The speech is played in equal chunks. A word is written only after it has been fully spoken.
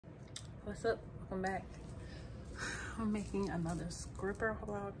What's up? Welcome back. I'm making another scripper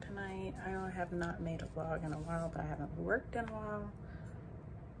vlog tonight. I have not made a vlog in a while, but I haven't worked in a while.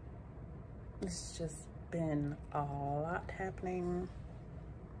 It's just been a lot happening.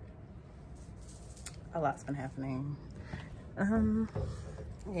 A lot's been happening.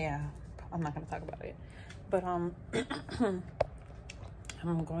 Yeah, I'm not gonna talk about it. But I'm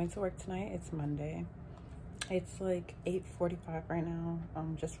going to work tonight. It's Monday. It's like 8:45 right now.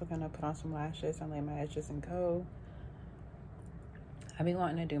 I'm just gonna put on some lashes and lay my edges and go. I've been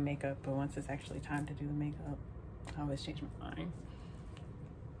wanting to do makeup, but once it's actually time to do the makeup, I always change my mind.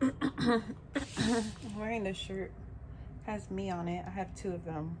 I'm wearing this shirt. Has me on it. I have two of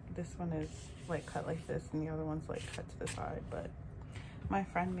them. This one is like cut like this and the other one's like cut to the side, but my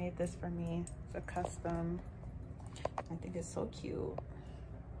friend made this for me. It's a custom. I think it's so cute.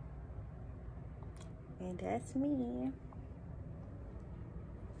 And that's me.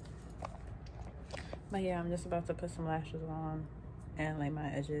 But yeah, I'm just about to put some lashes on and lay my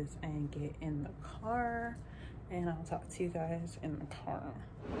edges and get in the car, and I'll talk to you guys in the car.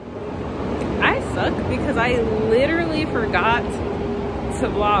 I suck because I literally forgot to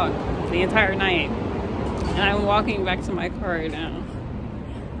vlog the entire night, and I'm walking back to my car right now.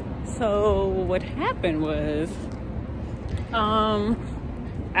 So what happened was,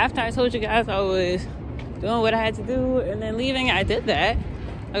 after I told you guys I was doing what I had to do and then leaving, I did that.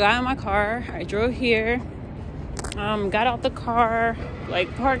 I got in my car, I drove here, got out the car,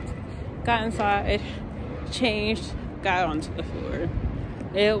 like parked, got inside, changed, got onto the floor.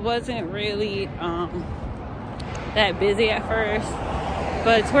 It wasn't really that busy at first,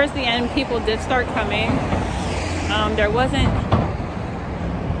 but towards the end people did start coming. There wasn't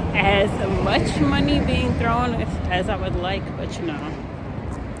as much money being thrown as I would like, but you know,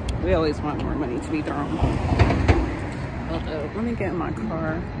 we always want more money to be thrown. Let me get in my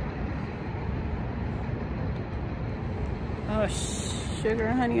car. Oh,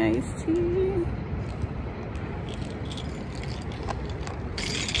 sugar honey iced tea.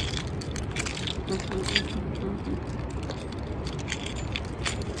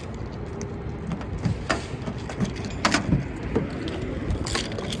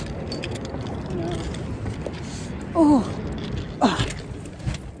 Oh,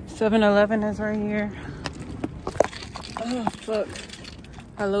 7-Eleven is right here. Oh, fuck.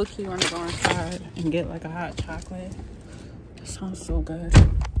 I low-key want to go inside and get like a hot chocolate. That sounds so good.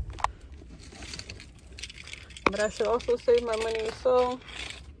 But I should also save my money, so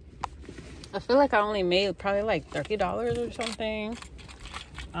I feel like I only made probably like $30 or something.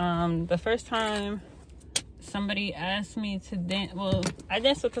 The first time somebody asked me to dance, well, I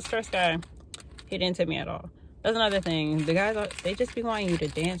danced with this first guy. He didn't tip me at all. That's another thing. The guys, they just be wanting you to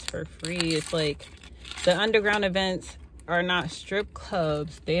dance for free. It's like the underground events are not strip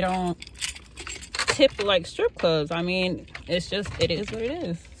clubs. They don't tip like strip clubs. I mean, it's just, it is what it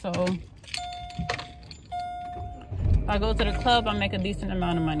is. So if I go to the club, I make a decent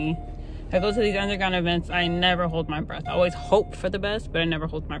amount of money. If I go to these underground events, I never hold my breath. I always hope for the best, but I never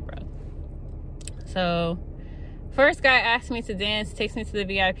hold my breath. So first guy asked me to dance, takes me to the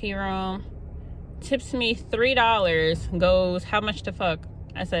VIP room, tips me $3, goes, how much to fuck?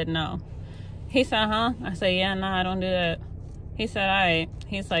 I said no. He said, huh? I said, yeah, nah, I don't do that. He said, all right.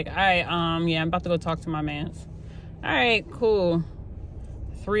 He's like, all right, yeah, I'm about to go talk to my mans. All right, cool.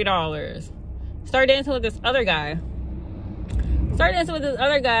 $3. Start dancing with this other guy.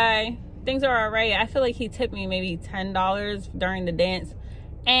 Things are all right. I feel like he tipped me maybe $10 during the dance.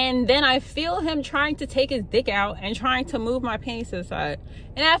 And then I feel him trying to take his dick out and trying to move my penis to the side.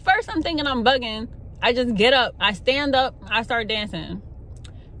 And at first I'm thinking I'm bugging. I just get up, I stand up, I start dancing.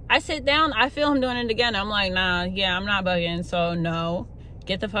 I sit down, I feel him doing it again. I'm like, nah, yeah, I'm not bugging, so no.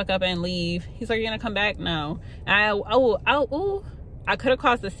 Get the fuck up and leave. He's like, you're gonna come back? No. I could have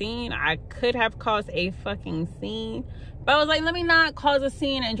caused a scene. I could have caused a fucking scene. But I was like, let me not cause a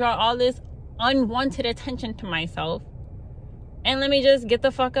scene and draw all this unwanted attention to myself. And let me just get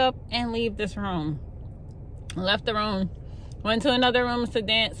the fuck up and leave this room. Left the room. Went to another room to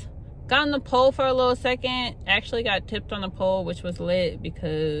dance. Got on the pole for a little second. Actually got tipped on the pole, which was lit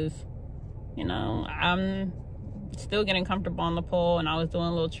because, you know, I'm still getting comfortable on the pole and I was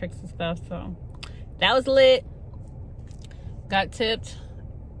doing little tricks and stuff. So that was lit. Got tipped.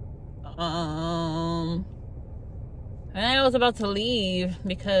 And then I was about to leave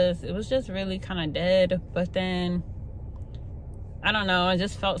because it was just really kind of dead. But then, I don't know, I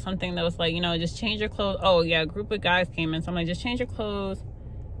just felt something that was like, you know, just change your clothes. Oh yeah, a group of guys came in, so I'm like, just change your clothes,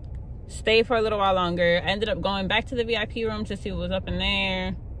 stay for a little while longer. I ended up going back to the VIP room to see what was up in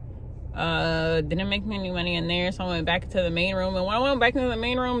there. Didn't make me any money in there, so I went back to the main room. And when I went back into the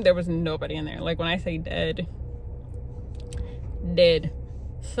main room, there was nobody in there. Like, when I say dead.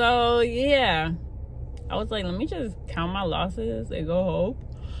 So yeah, I was like, let me just count my losses and go home.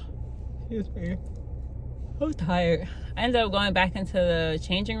 Excuse me, I'm tired. I ended up going back into the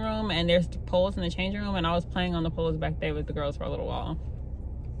changing room, and there's poles in the changing room, and I was playing on the poles back there with the girls for a little while.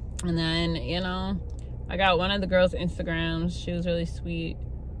 And then, you know, I got one of the girls' Instagrams. She was really sweet,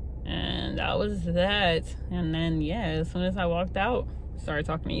 and that was that. And then, yeah, as soon as I walked out, I started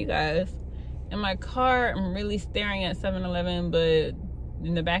talking to you guys. In my car, I'm really staring at 7-Eleven, but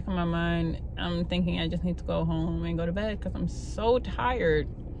in the back of my mind, I'm thinking I just need to go home and go to bed because I'm so tired.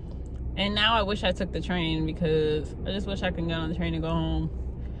 And now I wish I took the train, because I just wish I could get on the train and go home.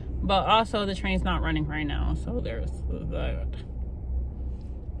 But also, the train's not running right now, so there's that.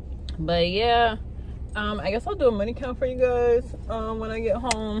 But yeah, I guess I'll do a money count for you guys when I get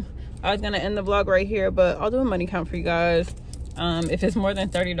home. I was gonna end the vlog right here, but I'll do a money count for you guys. If it's more than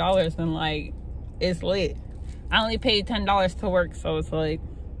 $30, then like, it's lit. I only paid $10 to work, so it's like,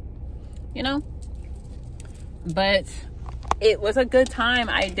 you know. But it was a good time.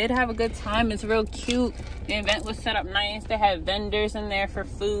 I did have a good time. It's real cute. The event was set up nice. They had vendors in there for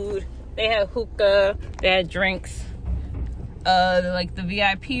food. They had hookah. They had drinks. Like the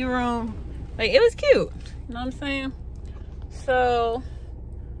VIP room. Like, it was cute. You know what I'm saying? So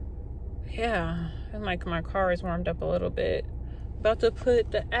yeah, and like my car is warmed up a little bit. About to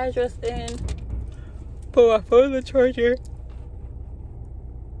put the address in. Put my phone in the charger.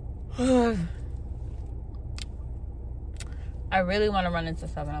 I really want to run into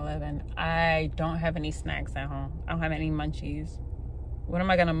 7-Eleven. I don't have any snacks at home. I don't have any munchies. What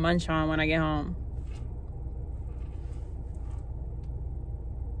am I gonna munch on when I get home?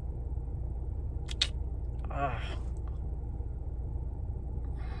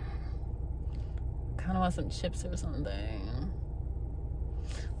 Kind of want some chips or something.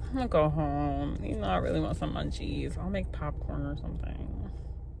 I'm gonna go home. You know, I really want some munchies. I'll make popcorn or something.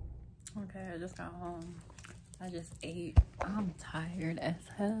 Okay, I just got home. I just ate. I'm tired as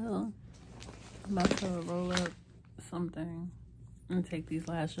hell. I'm about to roll up something and take these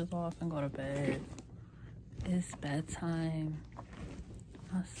lashes off and go to bed. It's bedtime.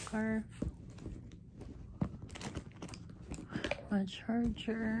 My scarf. My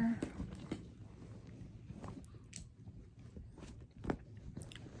charger.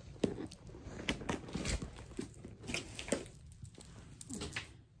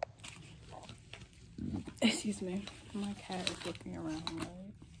 Excuse me. My cat is looking around, right?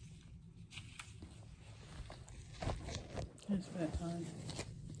 It's bedtime.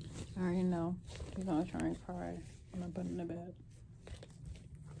 I already know. He's gonna try and cry when I put him to bed.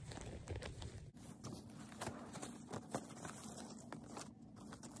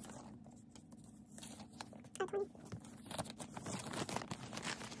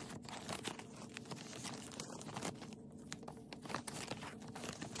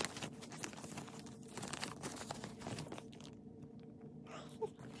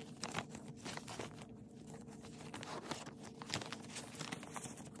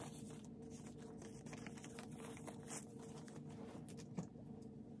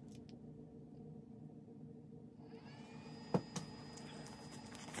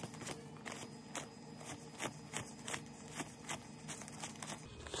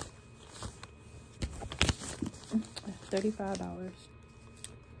 $35.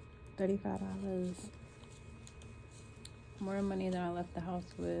 $35. More money than I left the house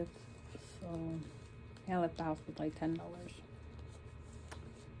with. So yeah, I left the house with like $10.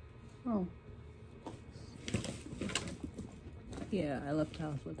 Oh. Yeah, I left the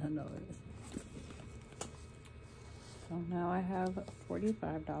house with $10. So now I have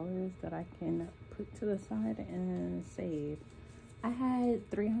 $45 that I can put to the side and save. I had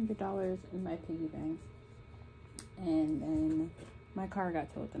 $300 in my piggy bank. And then my car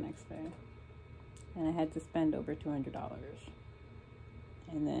got towed the next day. And I had to spend over $200.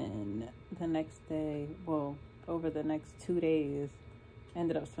 And then the next day, well, over the next 2 days, I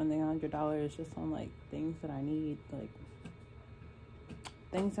ended up spending $100 just on like things that I need. Like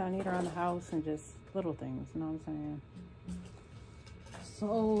things I need around the house and just little things, you know what I'm saying?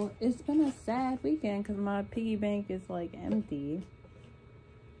 So it's been a sad weekend because my piggy bank is like empty.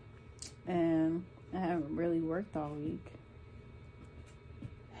 And I haven't really worked all week.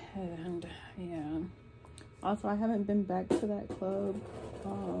 And yeah. Also, I haven't been back to that club.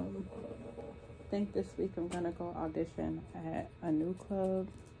 I think this week I'm gonna go audition at a new club.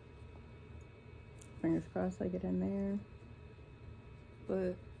 Fingers crossed I get in there.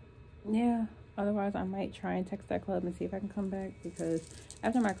 But yeah, Otherwise, I might try and text that club and see if I can come back, because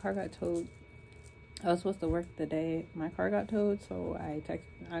after my car got towed, I was supposed to work the day my car got towed. So I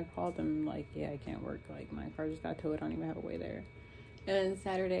called them like, yeah, I can't work. Like, my car just got towed. I don't even have a way there. And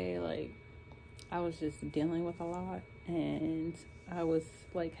Saturday, like, I was just dealing with a lot, and I was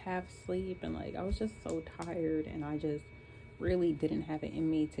like half asleep, and like I was just so tired, and I just really didn't have it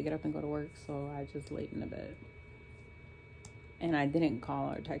in me to get up and go to work. So I just laid in the bed. And I didn't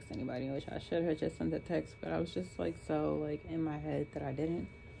call or text anybody, which I should have just sent a text, but I was just like so like in my head that I didn't.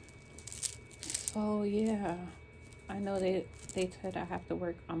 So yeah, I know they said I have to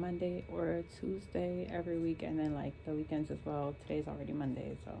work on Monday or Tuesday every week, and then like the weekends as well. Today's already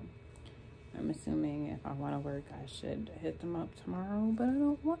Monday, so I'm assuming if I want to work, I should hit them up tomorrow. But I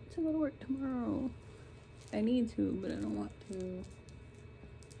don't want to go to work tomorrow. I need to, but I don't want to.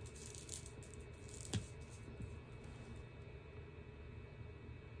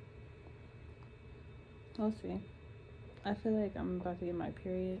 We'll see. I feel like I'm about to get my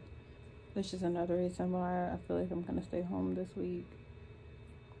period, which is another reason why I feel like I'm gonna stay home this week.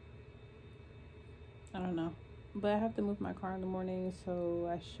 I don't know, but I have to move my car in the morning, so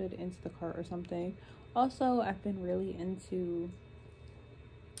I should Instacart or something. Also, I've been really into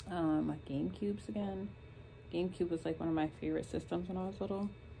like GameCubes again. GameCube was like one of my favorite systems when I was little,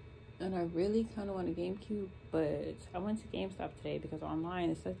 and I really kind of want a GameCube. But I went to GameStop today because online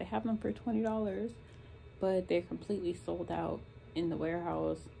it says they have them for $20, but they're completely sold out in the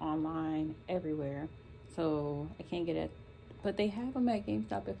warehouse, online, everywhere. So I can't get it. But they have them at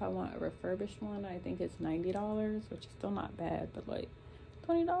GameStop if I want a refurbished one. I think it's $90, which is still not bad, but like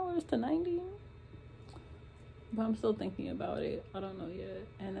 $20 to $90. But I'm still thinking about it. I don't know yet.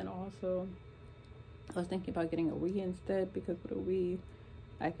 And then also, I was thinking about getting a Wii instead, because with a Wii,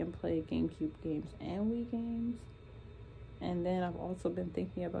 I can play GameCube games and Wii games. And then I've also been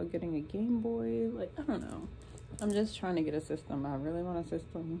thinking about getting a Game Boy. Like, I don't know. I'm just trying to get a system. I really want a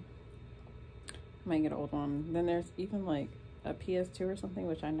system. I might get an old one. Then there's even like a PS2 or something,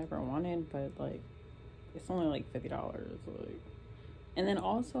 which I never wanted, but like it's only like $50. Like, and then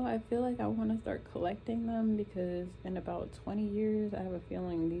also I feel like I want to start collecting them, because in about 20 years I have a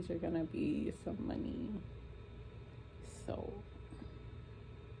feeling these are gonna be some money. So,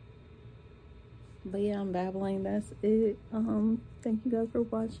 but yeah, I'm babbling. That's it. Thank you guys for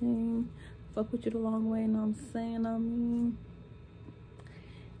watching. Fuck with you the long way, know what I'm saying?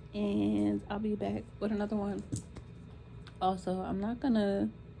 And I'll be back with another one. Also, I'm not gonna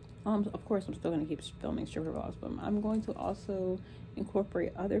of course I'm still gonna keep filming stripper vlogs, but I'm going to also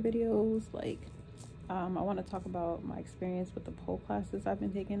incorporate other videos. Like I want to talk about my experience with the pole classes I've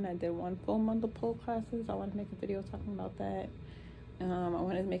been taking. I did one full month of pole classes. I want to make a video talking about that. I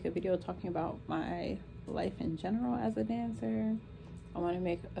want to make a video talking about my life in general as a dancer. I want to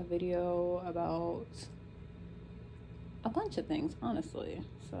make a video about a bunch of things, honestly.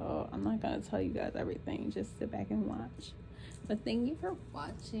 So I'm not gonna tell you guys everything. Just sit back and watch. But thank you for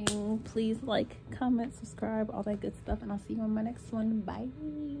watching. Please like, comment, subscribe, all that good stuff, and I'll see you on my next one. Bye.